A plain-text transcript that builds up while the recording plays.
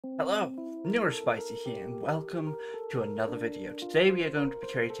Hello, Neurospicy here, and welcome to another video. Today we are going to be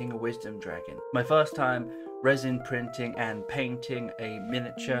creating a wisdom dragon. My first time resin printing and painting a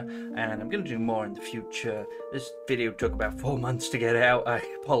miniature, and I'm going to do more in the future. This video took about 4 months to get out. I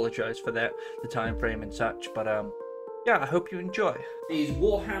apologize for that, the time frame and such, but yeah, I hope you enjoy. These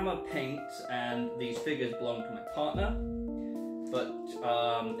Warhammer paints and these figures belong to my partner, but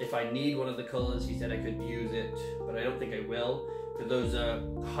if I need one of the colors, he said I could use it, but I don't think I will. Those are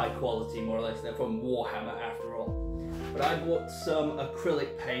high quality, more or less. They're from Warhammer after all. But I bought some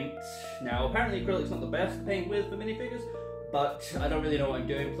acrylic paint. Now apparently acrylic's not the best to paint with for minifigures, but I don't really know what I'm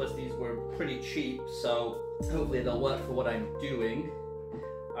doing. Plus these were pretty cheap, so hopefully they'll work for what I'm doing.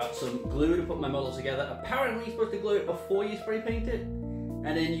 Some glue to put my model together. Apparently you're supposed to glue it before you spray paint it, and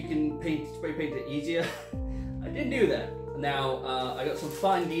then you can spray paint it easier. I didn't do that. Now I got some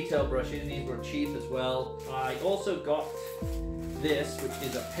fine detail brushes. These were cheap as well. I also got this, which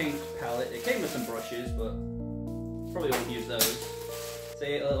is a paint palette. It came with some brushes, but probably won't use those. It's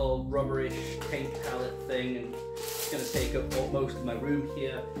a little rubberish paint palette thing, and it's going to take up most of my room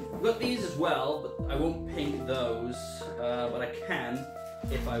here. I've got these as well, but I won't paint those, but I can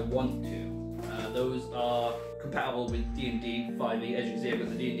if I want to. Those are compatible with D&D 5e. As you can see, I've got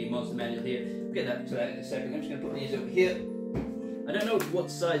the D&D monster manual here. We'll get to that in a second. I'm just going to put these over here. I don't know what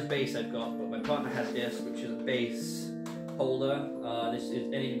size base I've got, but my partner has this, which is a base holder. This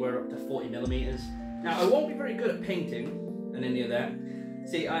is anywhere up to 40mm. Now I won't be very good at painting and any of that.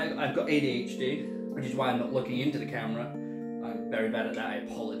 See, I've got ADHD, which is why I'm not looking into the camera. I'm very bad at that, I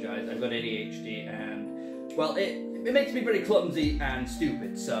apologize. I've got ADHD and, well, it makes me pretty clumsy and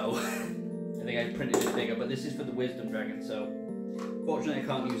stupid, so I think I printed it bigger, but this is for the Wisdom Dragon, so fortunately I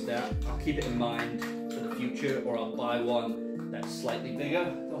can't use that. I'll keep it in mind for the future, or I'll buy one that's slightly bigger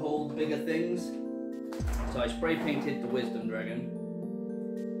to hold bigger things. So I spray painted the Wisdom Dragon.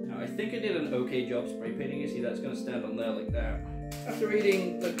 Now I think I did an okay job spray painting. You see that's going to stand on there like that. After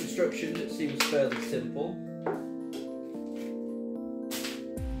reading the instructions, it seems fairly simple.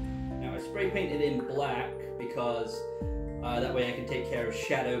 Now I spray painted in black because that way I can take care of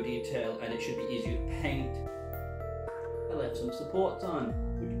shadow detail and it should be easier to paint. I left some supports on.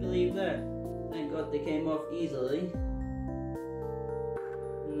 Would you believe that? Thank God they came off easily.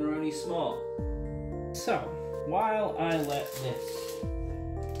 And they're only small. So, while I let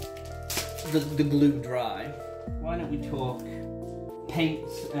the glue dry, why don't we talk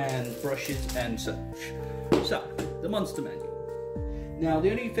paints and brushes and such. So, the monster manual. Now, the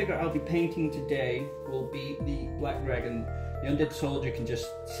only figure I'll be painting today will be the Black Dragon. The undead soldier can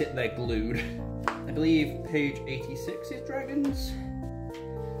just sit there glued. I believe page 86 is dragons.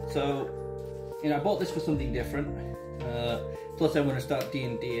 So, you know, I bought this for something different. Plus I want to start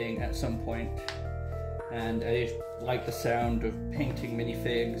D&Ding at some point. And I just like the sound of painting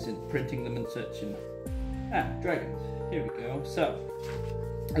minifigs and printing them and such. And dragons. Here we go. So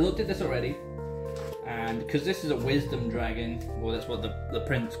I looked at this already, and because this is a wisdom dragon, well, that's what the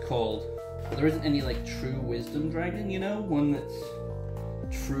print's called. But there isn't any like true wisdom dragon, you know, one that's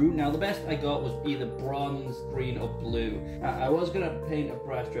true. Now the best I got was either bronze, green, or blue. I was gonna paint a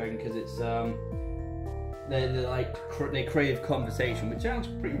brass dragon because it's they crave conversation, which sounds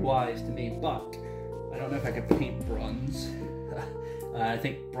pretty wise to me, but I don't know if I could paint bronze. I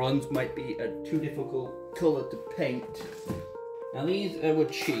think bronze might be a too difficult colour to paint. Now these were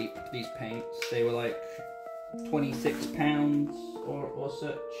cheap, these paints. They were like £26 or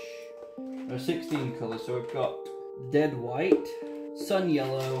such. There are 16 colours, so we've got dead white, sun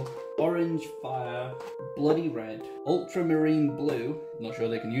yellow, orange fire, bloody red, ultramarine blue, not sure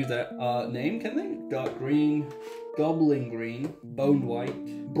they can use that name, can they? Dark green, goblin green, bone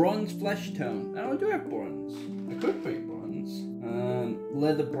white, bronze flesh tone. Now I do have bronze. I could paint bronze.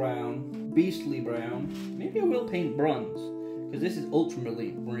 Leather brown, beastly brown. Maybe I will paint bronze, because this is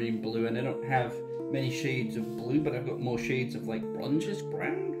ultramarine blue and I don't have many shades of blue, but I've got more shades of like bronzish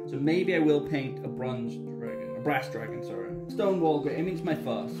brown. So maybe I will paint a bronze dragon, a brass dragon, sorry. Stonewall grey, I mean it's my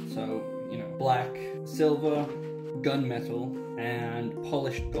first, so, you know, black, silver, gunmetal, and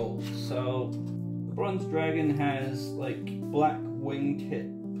polished gold. So the bronze dragon has like black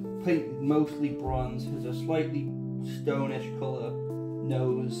wingtip, painted mostly bronze, has a slightly stonish colour,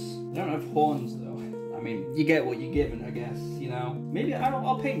 nose. I don't have horns though. I mean, you get what you're given, I guess, you know. Maybe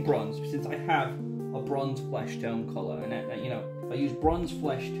I'll paint bronze since I have a bronze flesh tone colour, and you know, I use bronze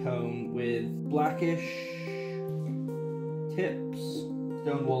flesh tone with blackish tips,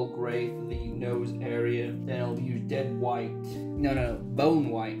 stonewall grey for the nose area. Then I'll use dead white, bone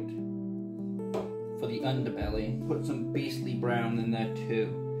white for the underbelly. Put some beastly brown in there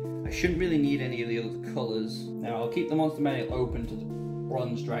too. I shouldn't really need any of the other colours. Now I'll keep the monster manual open to the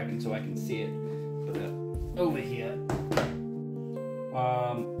bronze dragon so I can see it. But over here,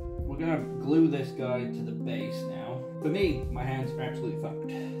 we're gonna glue this guy to the base now. For me, my hands are absolutely fucked.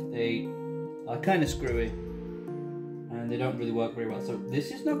 They are kind of screwy, and they don't really work very well. So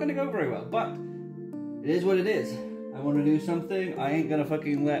this is not gonna go very well, but it is what it is. I want to do something. I ain't gonna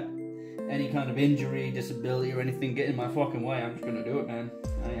fucking let any kind of injury, disability, or anything get in my fucking way. I'm just gonna do it, man.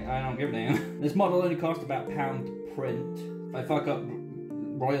 I don't give a damn. This model only cost about £1 to print. If I fuck up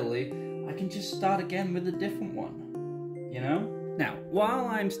royally, I can just start again with a different one. You know? Now, while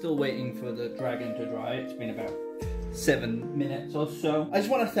I'm still waiting for the dragon to dry, it's been about 7 minutes or so, I just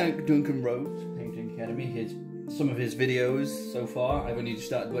want to thank Duncan Rhodes, Painting Academy, some of his videos so far. I've only just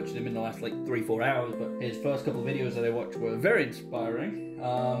started watching them in the last like 3-4 hours, but his first couple of videos that I watched were very inspiring,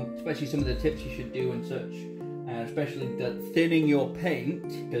 especially some of the tips you should do and such, and especially the thinning your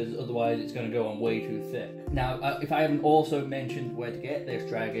paint, because otherwise it's going to go on way too thick. Now, if I haven't also mentioned where to get this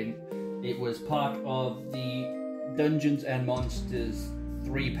dragon, it was part of the Dungeons and Monsters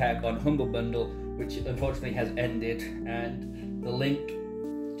 3-pack on Humble Bundle, which unfortunately has ended, and the link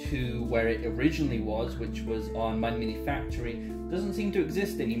to where it originally was, which was on My Mini Factory, doesn't seem to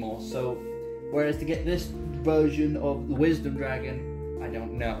exist anymore. So, whereas to get this version of the Wisdom Dragon, I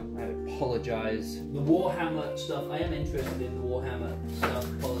don't know. I apologize. The Warhammer stuff, I am interested in the Warhammer stuff.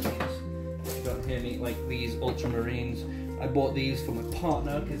 Apologies if you don't hear me. Like these Ultramarines, I bought these for my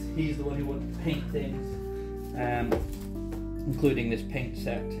partner because he's the one who wanted to paint things, including this paint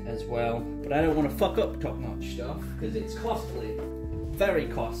set as well. But I don't want to fuck up top-notch stuff because it's costly. Very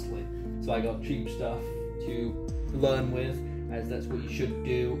costly, so I got cheap stuff to learn with, as that's what you should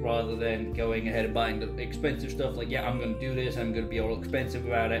do, rather than going ahead and buying the expensive stuff like, yeah, I'm going to do this, I'm going to be all expensive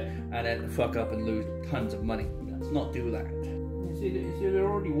about it, and then fuck up and lose tons of money. Let's not do that. You see, they're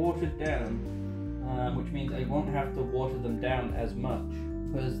already watered down, which means I won't have to water them down as much,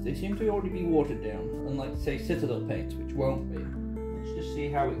 because they seem to already be watered down, unlike, say, Citadel paints, which won't be. Let's just see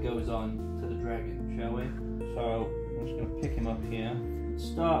how it goes on to the dragon, shall we? So, I'm just going to pick him up here.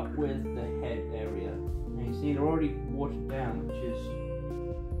 Start with the head area. And you see they're already watered down, which is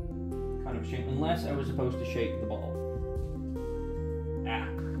kind of a shame. Unless I was supposed to shake the ball. Ah.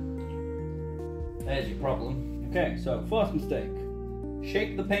 There's your problem. Okay, so first mistake.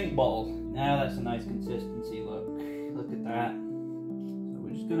 Shake the paintball. Now that's a nice consistency, look. Look at that. So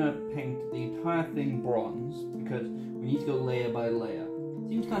we're just going to paint the entire thing bronze, because we need to go layer by layer. It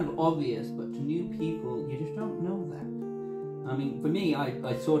seems kind of obvious, but to new people, you just don't know that. I mean, for me,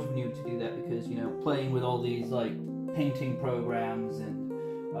 I sort of knew to do that because, you know, playing with all these, like, painting programs and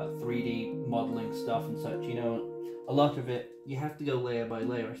 3D modeling stuff and such, you know, a lot of it, you have to go layer by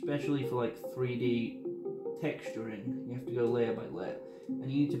layer, especially for, like, 3D texturing. You have to go layer by layer.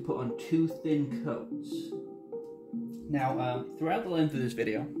 And you need to put on 2 thin coats. Now, throughout the length of this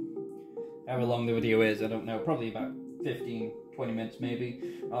video, however long the video is, I don't know, probably about 15, 20 minutes maybe,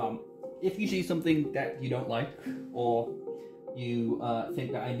 if you see something that you don't like, or you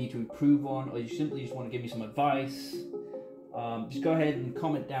think that I need to improve on, or you simply just want to give me some advice, just go ahead and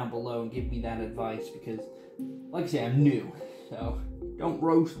comment down below and give me that advice, because, like I say, I'm new, so don't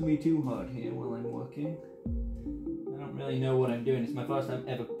roast me too hard here while I'm working. I don't really know what I'm doing. It's my first time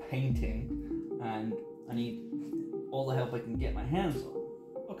ever painting, and I need all the help I can get my hands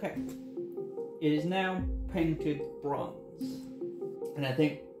on. Okay, it is now painted bronze, and I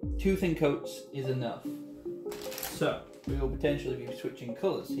think 2 thin coats is enough. So, we will potentially be switching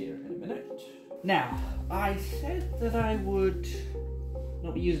colours here in a minute. Now, I said that I would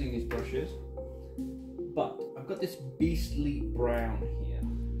not be using these brushes, but I've got this beastly brown here.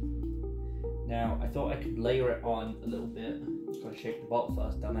 Now, I thought I could layer it on a little bit. Gotta shake the bottle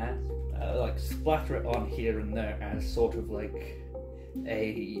first, dumbass. Like, splatter it on here and there as sort of like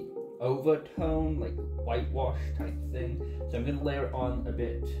a overtone, like whitewash type thing. So I'm going to layer it on a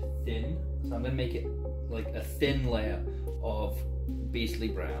bit thin. So I'm going to make it like a thin layer of beastly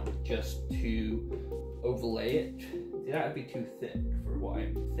brown just to overlay it. See, that would be too thick for what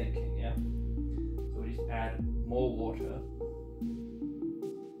I'm thinking, yeah? So we just add more water.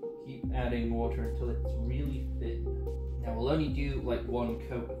 Keep adding water until it's really thin. Now we'll only do like 1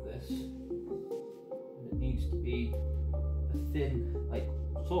 coat of this. And it needs to be a thin, like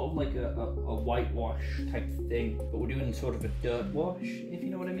sort of like a whitewash type thing, but we're doing sort of a dirt wash, if you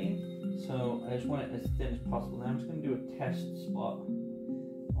know what I mean. So I just want it as thin as possible. Now I'm just going to do a test spot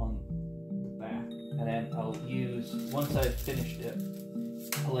on the back, and then I'll use, once I've finished it,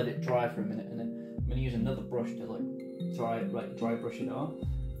 I'll let it dry for a minute, and then I'm going to use another brush to like dry brush it off.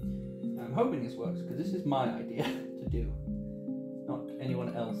 And I'm hoping this works, because this is my idea to do, not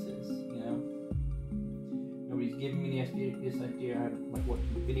anyone else's, you know. Now nobody's given me this idea. I haven't like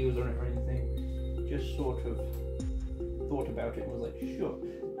watched videos on it or anything. Just sort of thought about it and was like, sure,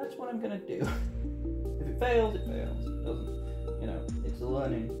 that's what I'm gonna do. If it fails, it fails. If it doesn't, you know, it's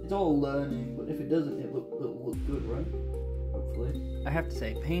learning. It's all learning, but if it doesn't, it'll look good, right? Hopefully. I have to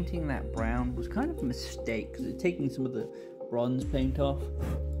say, painting that brown was kind of a mistake, because it's taking some of the bronze paint off.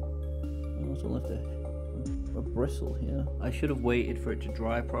 I also left a bristle here. I should have waited for it to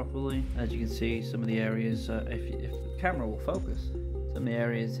dry properly. As you can see, some of the areas, if the camera will focus, some of the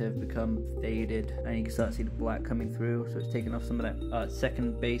areas have become faded, and you can start to see the black coming through, so it's taken off some of that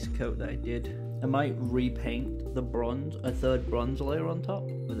second base coat that I did. I might repaint the bronze, a third bronze layer on top.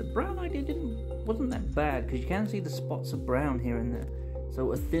 But the brown I did wasn't that bad, because you can see the spots of brown here and there.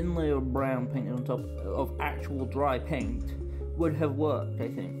 So a thin layer of brown painted on top of actual dry paint would have worked, I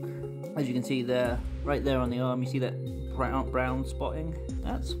think. As you can see there, right there on the arm, you see that brown spotting?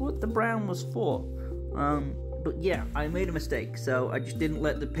 That's what the brown was for. But yeah, I made a mistake, so I just didn't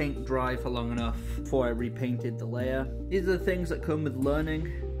let the paint dry for long enough before I repainted the layer. These are the things that come with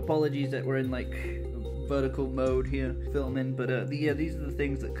learning. Apologies that we're in like vertical mode here filming, but yeah, these are the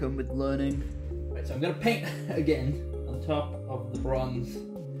things that come with learning. Right, so I'm gonna paint again on top of the bronze.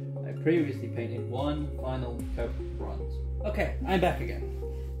 I previously painted one final coat of bronze. Okay, I'm back again.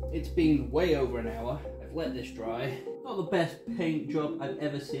 It's been way over an hour. I've let this dry. Not the best paint job I've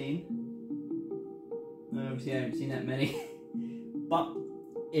ever seen. Obviously I haven't seen that many. But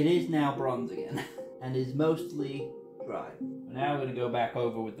it is now bronze again. And is mostly dry. Now we're going to go back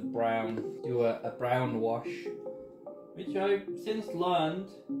over with the brown, do a brown wash. Which I've since learned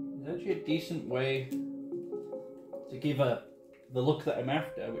is actually a decent way to give the look that I'm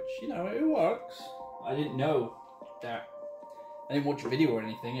after. Which, you know, it works. I didn't know that. I didn't watch a video or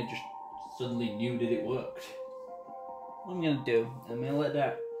anything, I just suddenly knew that it worked. What I'm going to do, I'm going to let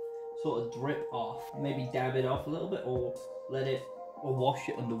that sort of drip off, maybe dab it off a little bit, or wash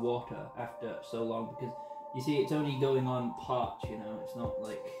it underwater after so long, because you see it's only going on parts, you know, it's not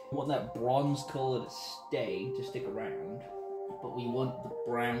like, we want that bronze colour to stay, to stick around, but we want the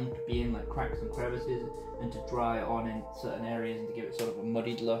brown to be in like cracks and crevices, and to dry on in certain areas, and to give it sort of a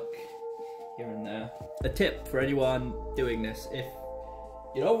muddied look. Here and there. A tip for anyone doing this: if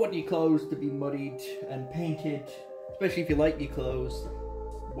you don't want your clothes to be muddied and painted, especially if you like your clothes,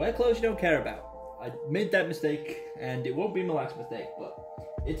 wear clothes you don't care about. I made that mistake, and it won't be my last mistake, but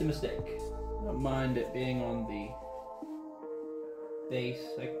it's a mistake. I don't mind it being on the base.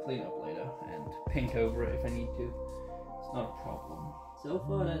 I can clean up later and paint over it if I need to. It's not a problem. So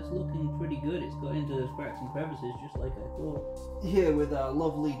far that's looking pretty good. It's got into those cracks and crevices just like I thought. Here with our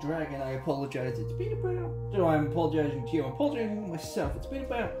lovely dragon, I apologise. It's been about... No, I'm apologising to you. I'm apologising to myself. It's been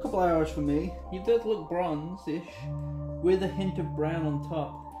about a couple hours for me. He does look bronze-ish, with a hint of brown on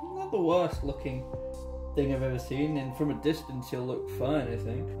top. Not the worst looking thing I've ever seen, and from a distance he'll look fine, I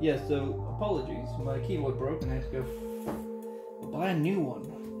think. Yeah, so apologies. My keyboard broke and I had to go buy a new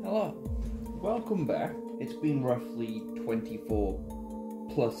one. Hello. Welcome back. It's been roughly 24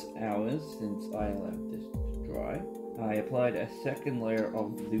 plus hours since I allowed this to dry. I applied a second layer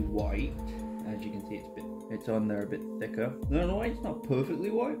of the white. As you can see, it's on there a bit thicker. No, the white's not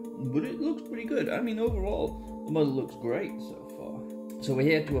perfectly white, but it looks pretty good. I mean, overall, the model looks great so far. So we're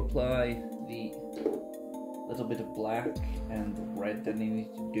here to apply the little bit of black and the red that they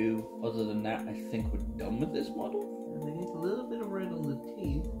need to do. Other than that, I think we're done with this model. And they need a little bit of red on the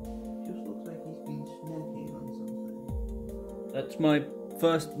teeth. Just looks like he's been snacking on something. That's my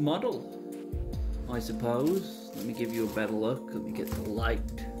first model, I suppose. Let me give you a better look. Let me get the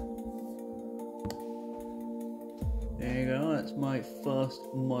light. There you go. That's my first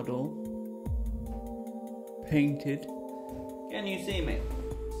model. Painted. Can you see me?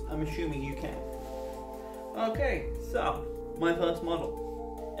 I'm assuming you can. Okay, so my first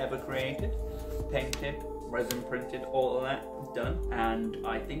model ever created, painted, resin printed, all of that done, and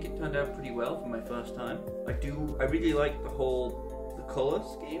I think it turned out pretty well for my first time. I really like the color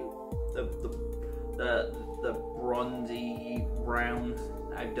scheme, the bronzy brown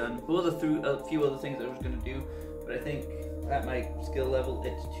I've done. There was a few other things I was going to do, but I think at my skill level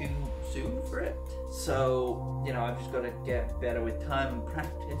it's too soon for it. So, you know, I've just got to get better with time and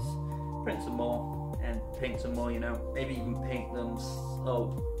practice, print some more and paint some more, you know, maybe even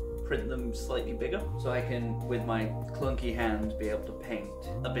print them slightly bigger, so I can, with my clunky hands, be able to paint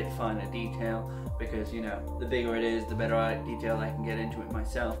a bit finer detail, because, you know, the bigger it is, the better detail I can get into it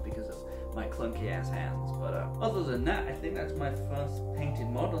myself because of my clunky ass hands. But other than that, I think that's my first painted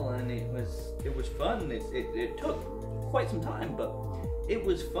model, and it was fun. It took quite some time, but it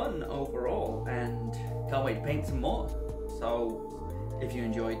was fun overall, and can't wait to paint some more. So If you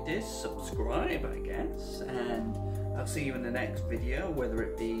enjoyed this, subscribe, I guess, and I'll see you in the next video, whether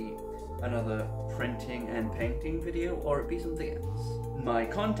it be another printing and painting video or it be something else. My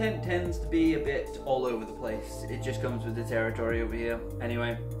content tends to be a bit all over the place. It just comes with the territory over here.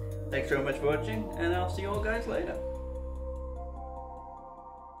 Anyway, thanks very much for watching, and I'll see you all guys later.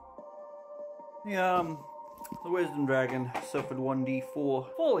 The Wisdom Dragon suffered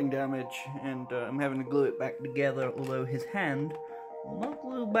 1d4 falling damage, and I'm having to glue it back together, although his hand will not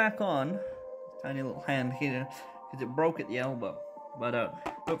glue back on. His tiny little hand here, because it broke at the elbow. But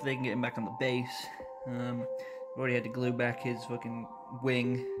hopefully they can get him back on the base. I've already had to glue back his fucking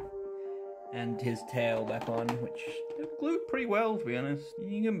wing and his tail back on, which they've glued pretty well, to be honest.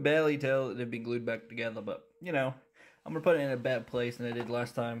 You can barely tell that they've been glued back together, but, you know, I'm gonna put it in a better place than I did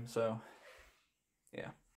last time, so, yeah.